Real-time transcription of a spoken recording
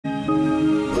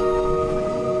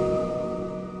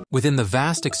Within the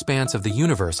vast expanse of the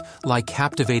universe lie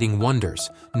captivating wonders,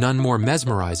 none more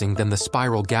mesmerizing than the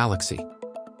spiral galaxy.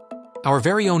 Our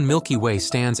very own Milky Way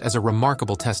stands as a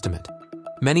remarkable testament.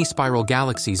 Many spiral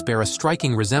galaxies bear a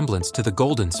striking resemblance to the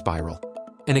golden spiral,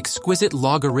 an exquisite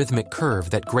logarithmic curve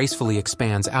that gracefully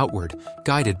expands outward,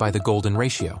 guided by the golden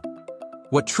ratio.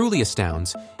 What truly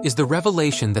astounds is the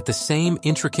revelation that the same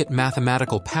intricate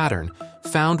mathematical pattern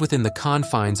found within the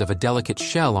confines of a delicate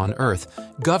shell on Earth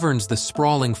governs the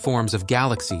sprawling forms of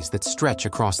galaxies that stretch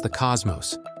across the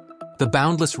cosmos. The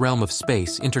boundless realm of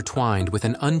space, intertwined with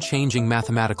an unchanging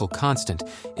mathematical constant,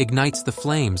 ignites the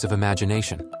flames of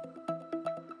imagination.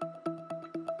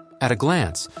 At a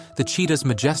glance, the cheetah's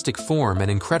majestic form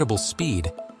and incredible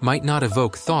speed might not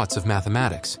evoke thoughts of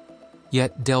mathematics.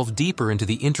 Yet delve deeper into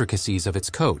the intricacies of its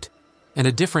coat, and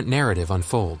a different narrative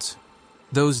unfolds.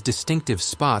 Those distinctive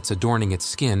spots adorning its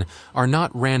skin are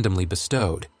not randomly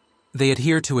bestowed. They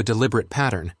adhere to a deliberate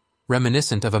pattern,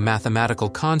 reminiscent of a mathematical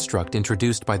construct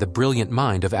introduced by the brilliant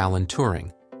mind of Alan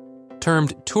Turing.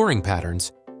 Termed Turing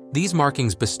patterns, these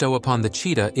markings bestow upon the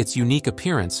cheetah its unique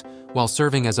appearance while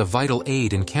serving as a vital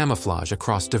aid in camouflage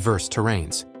across diverse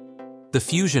terrains. The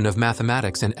fusion of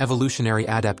mathematics and evolutionary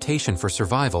adaptation for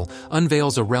survival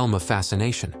unveils a realm of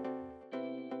fascination.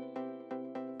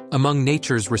 Among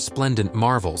nature's resplendent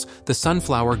marvels, the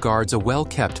sunflower guards a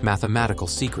well-kept mathematical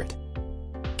secret.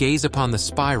 Gaze upon the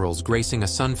spirals gracing a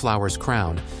sunflower's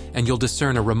crown, and you'll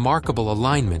discern a remarkable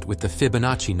alignment with the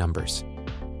Fibonacci numbers.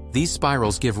 These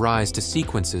spirals give rise to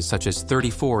sequences such as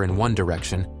 34 in one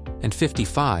direction and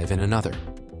 55 in another.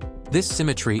 This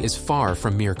symmetry is far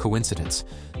from mere coincidence.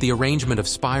 The arrangement of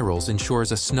spirals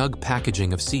ensures a snug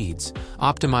packaging of seeds,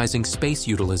 optimizing space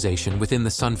utilization within the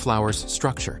sunflower's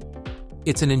structure.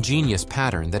 It's an ingenious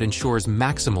pattern that ensures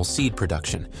maximal seed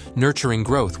production, nurturing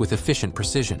growth with efficient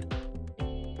precision.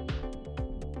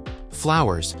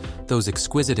 Flowers, those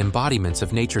exquisite embodiments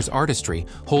of nature's artistry,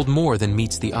 hold more than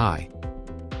meets the eye.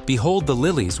 Behold the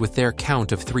lilies with their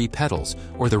count of 3 petals,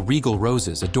 or the regal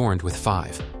roses adorned with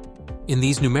 5. In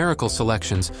these numerical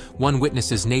selections, one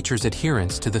witnesses nature's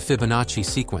adherence to the Fibonacci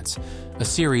sequence, a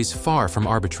series far from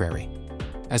arbitrary.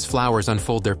 As flowers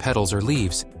unfold their petals or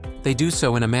leaves, they do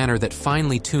so in a manner that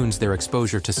finely tunes their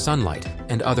exposure to sunlight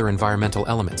and other environmental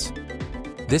elements.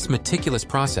 This meticulous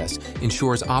process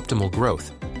ensures optimal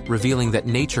growth, revealing that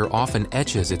nature often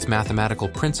etches its mathematical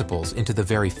principles into the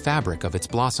very fabric of its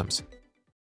blossoms.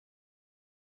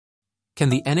 Can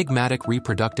the enigmatic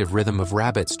reproductive rhythm of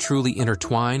rabbits truly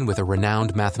intertwine with a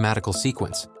renowned mathematical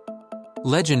sequence?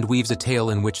 Legend weaves a tale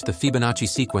in which the Fibonacci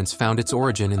sequence found its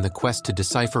origin in the quest to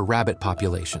decipher rabbit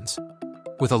populations.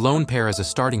 With a lone pair as a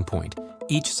starting point,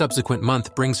 each subsequent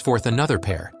month brings forth another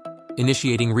pair,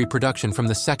 initiating reproduction from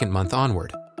the second month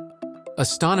onward.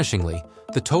 Astonishingly,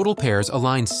 the total pairs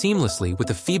align seamlessly with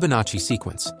the Fibonacci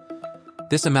sequence.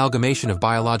 This amalgamation of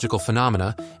biological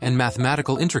phenomena and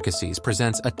mathematical intricacies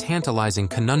presents a tantalizing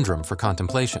conundrum for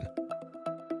contemplation.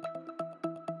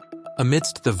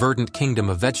 Amidst the verdant kingdom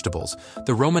of vegetables,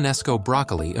 the Romanesco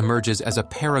broccoli emerges as a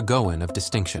paragon of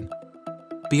distinction.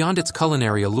 Beyond its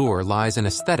culinary allure lies an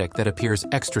aesthetic that appears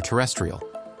extraterrestrial,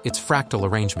 its fractal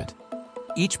arrangement.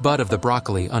 Each bud of the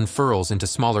broccoli unfurls into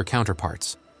smaller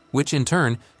counterparts, which in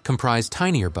turn comprise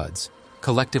tinier buds,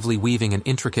 collectively weaving an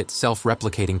intricate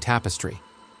self-replicating tapestry.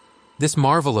 This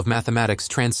marvel of mathematics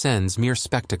transcends mere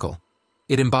spectacle.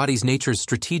 It embodies nature's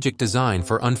strategic design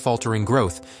for unfaltering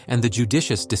growth and the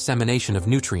judicious dissemination of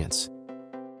nutrients.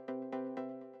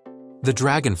 The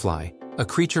dragonfly, a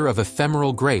creature of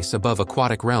ephemeral grace above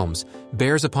aquatic realms,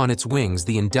 bears upon its wings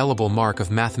the indelible mark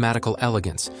of mathematical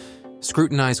elegance.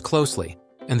 Scrutinize closely,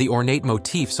 and the ornate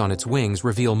motifs on its wings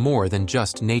reveal more than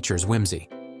just nature's whimsy.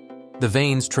 The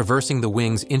veins traversing the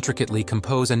wings intricately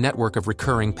compose a network of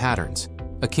recurring patterns,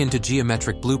 akin to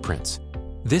geometric blueprints.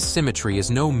 This symmetry is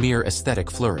no mere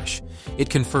aesthetic flourish. It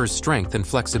confers strength and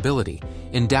flexibility,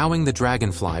 endowing the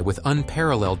dragonfly with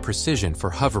unparalleled precision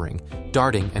for hovering,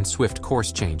 darting, and swift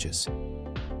course changes.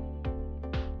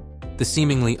 The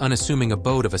seemingly unassuming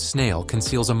abode of a snail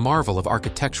conceals a marvel of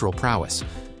architectural prowess.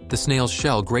 The snail's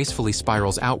shell gracefully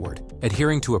spirals outward,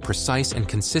 adhering to a precise and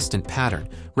consistent pattern,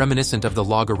 reminiscent of the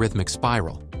logarithmic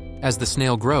spiral. As the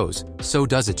snail grows, so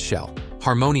does its shell,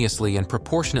 harmoniously and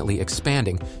proportionately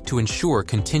expanding to ensure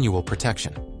continual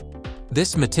protection.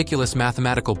 This meticulous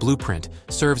mathematical blueprint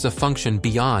serves a function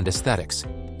beyond aesthetics,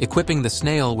 equipping the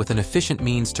snail with an efficient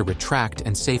means to retract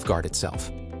and safeguard itself.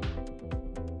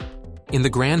 In the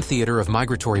grand theater of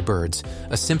migratory birds,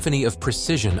 a symphony of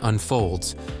precision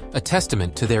unfolds, a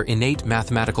testament to their innate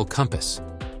mathematical compass.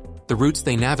 The routes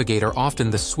they navigate are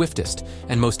often the swiftest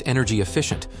and most energy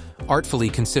efficient, artfully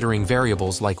considering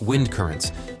variables like wind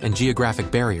currents and geographic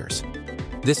barriers.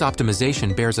 This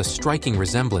optimization bears a striking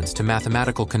resemblance to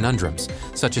mathematical conundrums,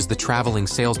 such as the traveling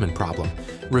salesman problem,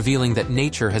 revealing that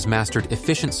nature has mastered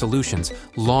efficient solutions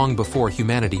long before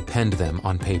humanity penned them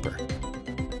on paper.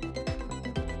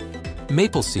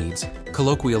 Maple seeds,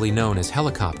 colloquially known as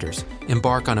helicopters,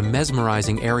 embark on a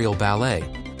mesmerizing aerial ballet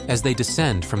as they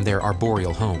descend from their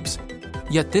arboreal homes.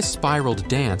 Yet this spiraled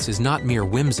dance is not mere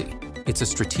whimsy, it's a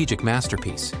strategic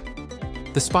masterpiece.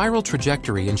 The spiral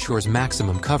trajectory ensures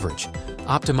maximum coverage,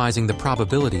 optimizing the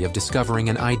probability of discovering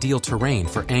an ideal terrain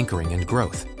for anchoring and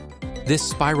growth. This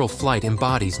spiral flight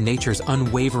embodies nature's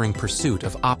unwavering pursuit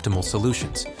of optimal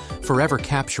solutions, forever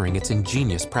capturing its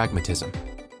ingenious pragmatism.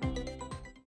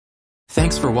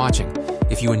 Thanks for watching.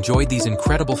 If you enjoyed these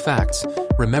incredible facts,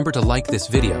 remember to like this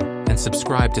video and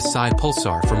subscribe to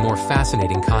SciPulsar for more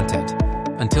fascinating content.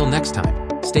 Until next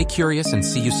time, stay curious and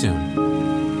see you soon.